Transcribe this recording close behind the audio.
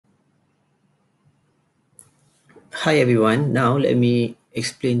Hi everyone, now let me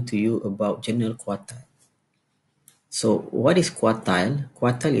explain to you about journal quartile. So what is quartile?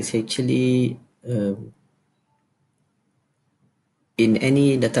 Quartile is actually in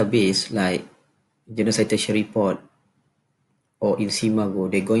any database like journal citation report or in Scimago,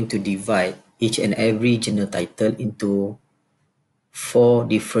 they're going to divide each and every journal title into 4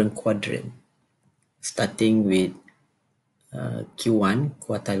 different quadrants, starting with Q1,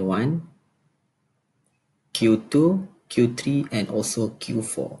 quartile 1, Q2, Q3, and also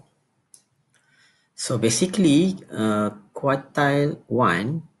Q4. So basically, quartile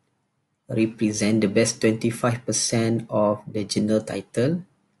 1 represent the best 25% of the journal title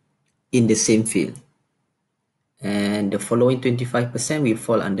in the same field. And the following 25% will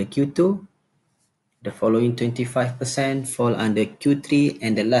fall under Q2, the following 25% fall under Q3,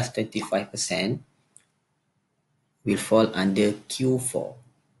 and the last 25% will fall under Q4.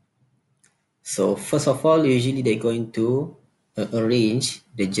 So first of all, usually they're going to arrange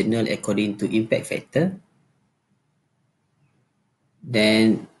the journal according to impact factor.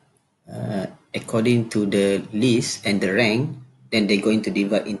 Then according to the list and the rank, then they're going to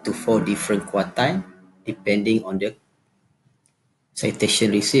divide into 4 different quartile depending on the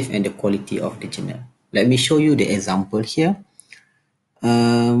citation received and the quality of the journal. Let me show you the example here.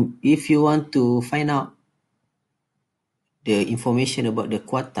 If you want to find out the information about the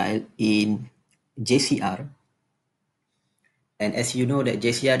quartile in JCR, and as you know that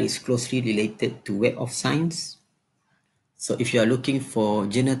JCR is closely related to Web of Science. So if you are looking for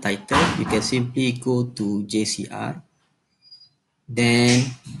journal title, you can simply go to JCR. Then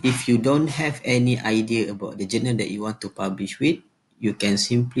if you don't have any idea about the journal that you want to publish with, you can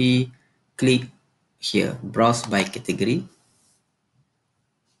simply click here, browse by category.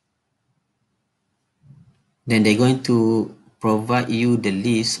 Then they're going to provide you the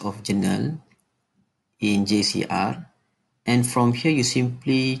list of journal in JCR. And from here, you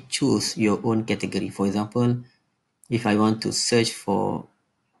simply choose your own category. For example, if I want to search for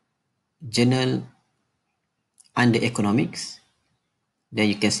journal under economics, then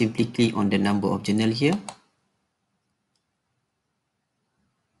you can simply click on the number of journal here.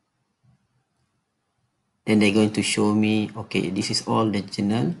 Then they're going to show me, okay, this is all the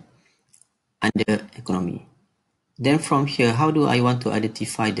journal under economy. Then from here, how do I want to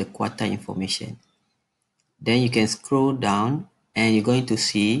identify the quartile information? Then you can scroll down and you're going to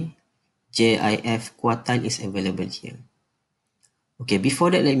see JIF quartile is available here. Okay,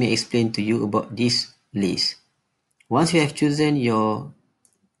 before that, let me explain to you about this list. Once you have chosen your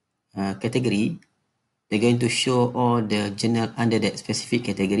category, they're going to show all the journal under that specific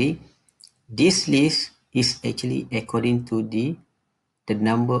category. This list is actually according to the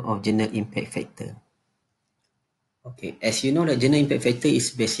number of journal impact factor. Okay, as you know, the journal impact factor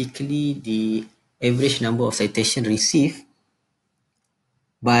is basically the average number of citations received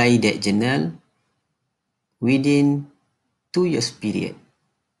by that journal within 2 years period.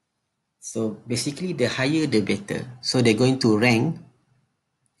 So basically, the higher the better. So they're going to rank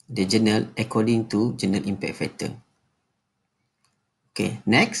the journal according to journal impact factor. Okay,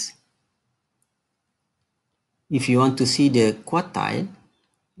 next. If you want to see the quartile,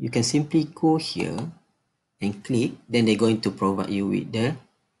 you can simply go here and click. Then they're going to provide you with the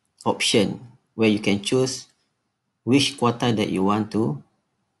option where you can choose which quartile that you want to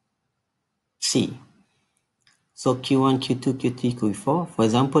see. So Q1, Q2, Q3, Q4. For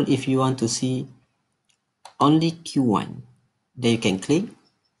example, if you want to see only Q1, then you can click.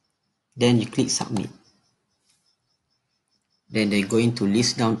 Then you click submit. Then they're going to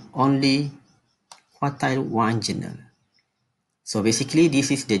list down only quartile 1 journal. So basically,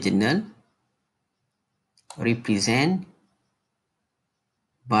 this is the journal represent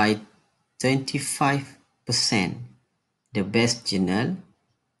by 25% the best journal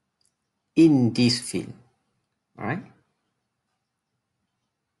in this field. Alright.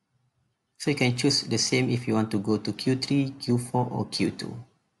 So you can choose the same if you want to go to Q3, Q4 or Q2.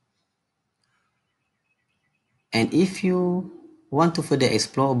 And if you want to further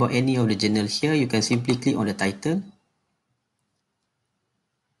explore about any of the journal here, you can simply click on the title.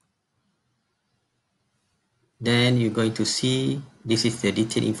 Then you're going to see this is the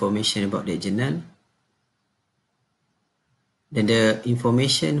detailed information about the journal. Then the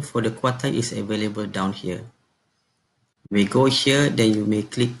information for the quartile is available down here. We go here, then you may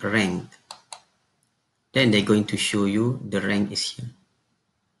click ranked. Then they're going to show you the rank is here.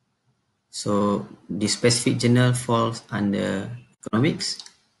 So the specific journal falls under economics,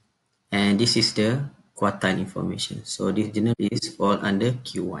 and this is the quartile information. So this journal is fall under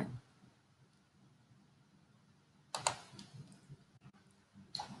Q1.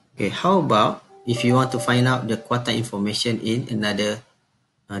 Okay, how about if you want to find out the quartile information in another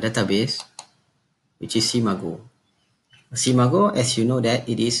database, which is Scimago. Scimago, as you know, that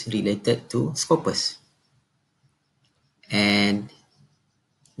it is related to Scopus. And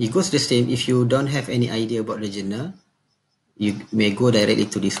it goes the same. If you don't have any idea about the journal, you may go directly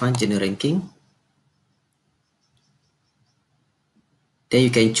to this one, journal ranking. Then you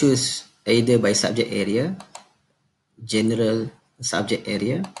can choose either by subject area, general subject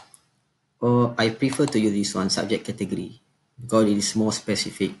area, or I prefer to use this one, subject category, because it is more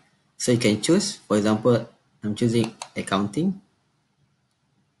specific. So you can choose, for example, I'm choosing accounting.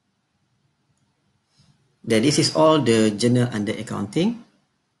 Then this is all the journal under accounting.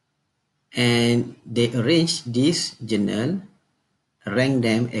 And they arrange this journal, rank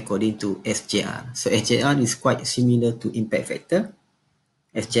them according to SJR. So SJR is quite similar to impact factor.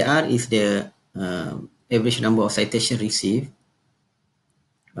 SJR is the average number of citations received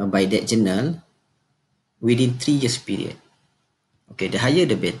by that journal within 3 years period. Okay, the higher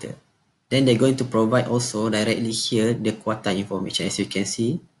the better. Then they're going to provide also directly here the quartile information. As you can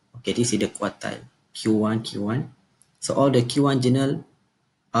see, okay, this is the quartile, Q1, Q1. So all the Q1 journal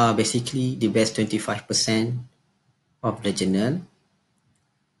are basically the best 25% of the journal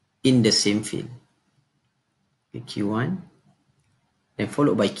in the same field. Okay, Q1, then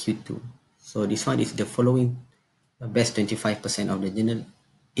followed by Q2. So this one is the following best 25% of the journal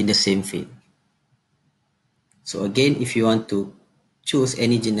in the same field. So again, if you want to choose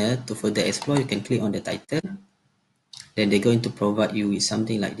any journal to further explore, you can click on the title. Then they're going to provide you with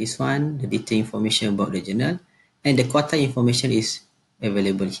something like this one, the detailed information about the journal, and the quartile information is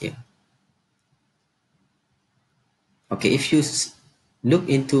available here. Okay, if you look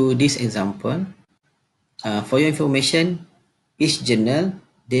into this example, for your information, each journal,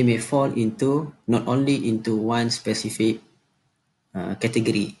 they may fall into not only into one specific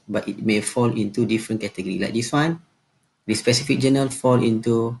category, but it may fall into different category. Like this one, the specific journal fall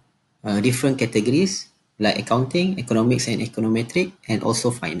into different categories like accounting, economics and econometric, and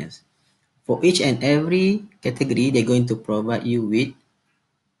also finance. For each and every category, they're going to provide you with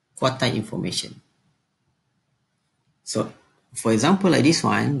quartile information. So, for example, like this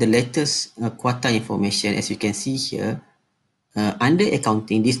one, the latest quartile information, as you can see here, under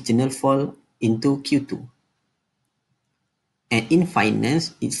accounting, this journal fall into Q2. And in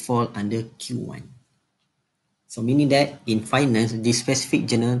finance, it fall under Q1. So meaning that in finance, this specific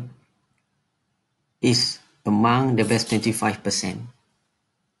journal is among the best 25%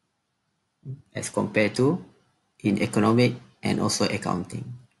 as compared to in economic and also accounting.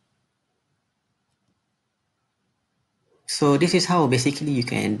 So this is how basically you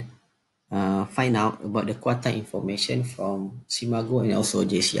can find out about the quartile information from Scimago and also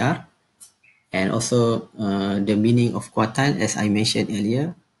JCR, and also the meaning of quartile. As I mentioned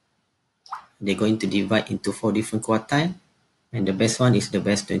earlier, they're going to divide into 4 different quartiles, and the best one is the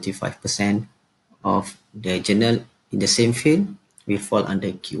best 25% of the journal in the same field will fall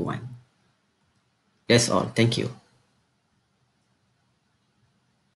under Q1. That's all. Thank you.